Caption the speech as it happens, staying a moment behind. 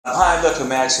Hi, I'm Dr.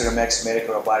 Max here at Max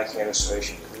Medical Robotic Hair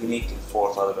Restoration Clinic in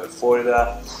Fort Lauderdale,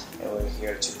 Florida, and we're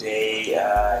here today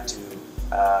to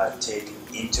take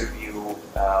an interview.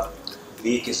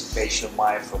 Vic is a patient of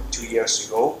mine from 2 years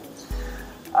ago.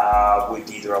 We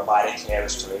did robotic hair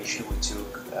restoration. We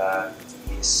took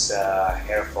his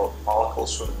hair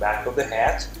follicles from the back of the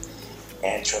head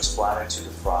and transplanted to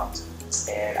the front.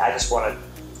 And I just want to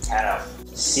kind of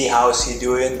see how is he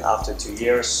doing after 2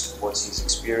 years, what's his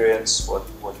experience, what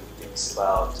he thinks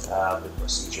about the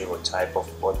procedure, how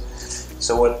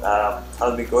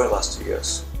did it go the last 2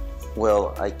 years?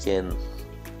 Well, I can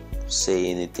say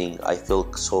anything. I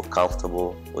feel so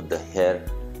comfortable with the hair.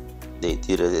 They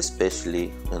did it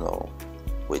especially,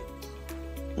 with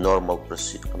normal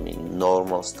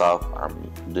normal stuff. I'm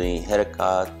doing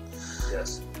haircut,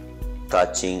 Yes.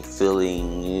 touching,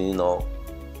 feeling,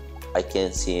 I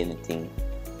can't see anything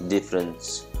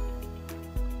different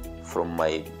from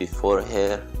my before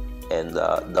hair and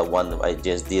the one I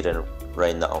just did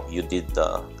right now. You did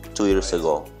 2 years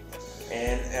ago.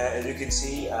 And as you can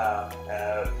see,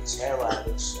 his hairline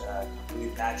looks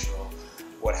completely natural.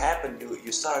 What happened?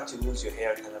 You started to lose your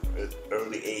hair kind of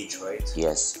early age, right?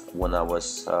 Yes, when I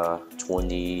was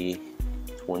 20,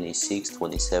 26,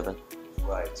 27.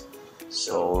 Right.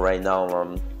 So right now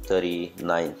I'm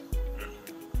 39.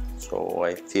 So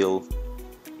I feel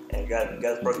and got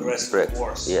progressively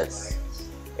worse. Yes.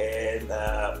 Right? And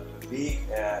Vic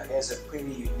has a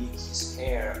pretty unique, his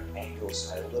hair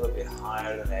angles are a little bit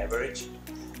higher than average.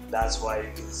 That's why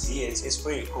you can see it's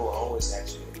pretty cool. I always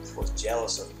actually was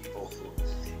jealous of people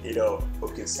who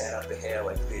can set up the hair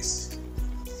like this.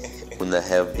 When I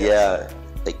have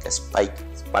like a spike.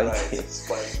 Right,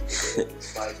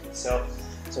 spike. So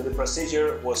the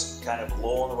procedure was kind of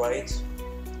long, right?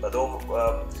 But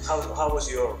how was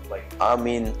your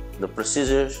The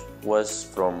procedure was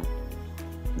from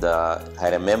I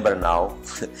remember now,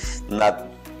 not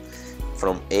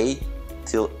from 8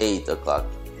 till 8 o'clock.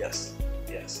 Yes.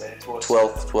 And it was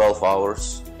 12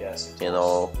 hours. Yes.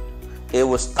 It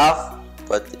was tough,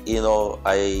 but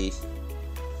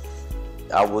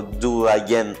I would do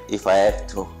again if I have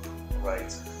to.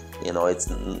 Right. It's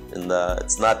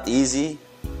not easy,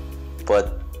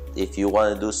 but if you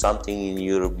want to do something in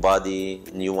your body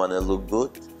and you want to look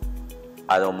good,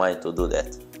 I don't mind to do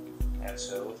that.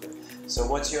 Absolutely. So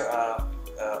what's your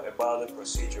about the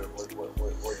procedure? What do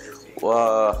you think?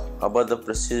 Well, about the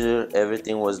procedure,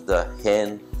 everything was the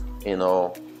hand.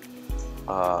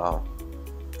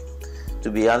 To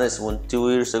be honest, when 2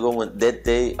 years ago, when that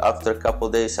day, after a couple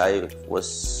days, I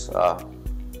was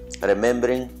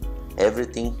remembering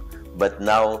everything. But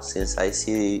now, since I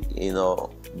see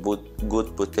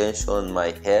good potential in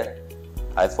my hair,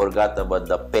 I forgot about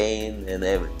the pain and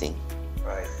everything.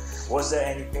 Right. Was there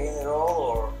any pain at all,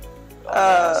 or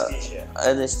anesthesia?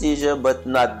 Anesthesia, but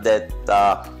not that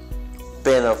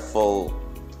painful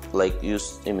like you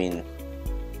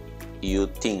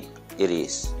think it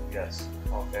is. Yes.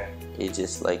 Okay. It's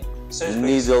just like So it's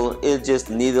needle. It's just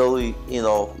needle. You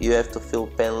have to feel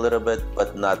pain a little bit,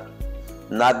 but not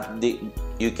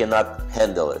you cannot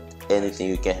handle it. Anything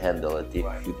you can handle it if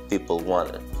Right. people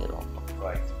want it.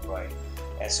 Right.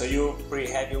 And so you're pretty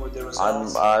happy with the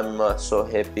results? I'm so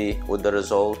happy with the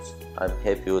results. I'm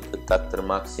happy with Dr.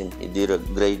 Maxim. He did a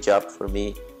great job for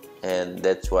me, and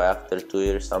that's why after 2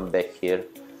 years I'm back here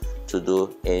to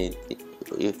do anything.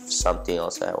 If something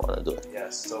else I want to do.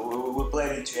 Yes. So we're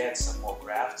planning to add some more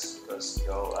grafts because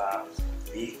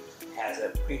Vic has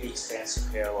a pretty extensive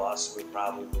hair loss. We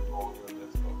probably will go a little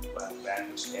bit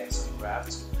back to add some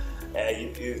grafts.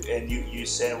 You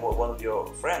sent one of your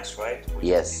friends, right?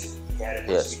 Yes. He had a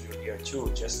procedure here too,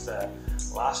 just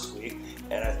last week,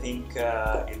 and I think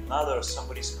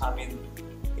somebody's coming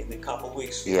in a couple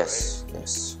weeks. Here, Yes, right?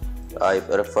 yes. I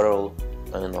referral,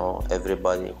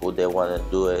 everybody who they want to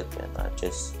do it, and I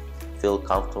just feel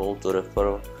comfortable to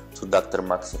refer to Dr.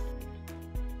 Maxim.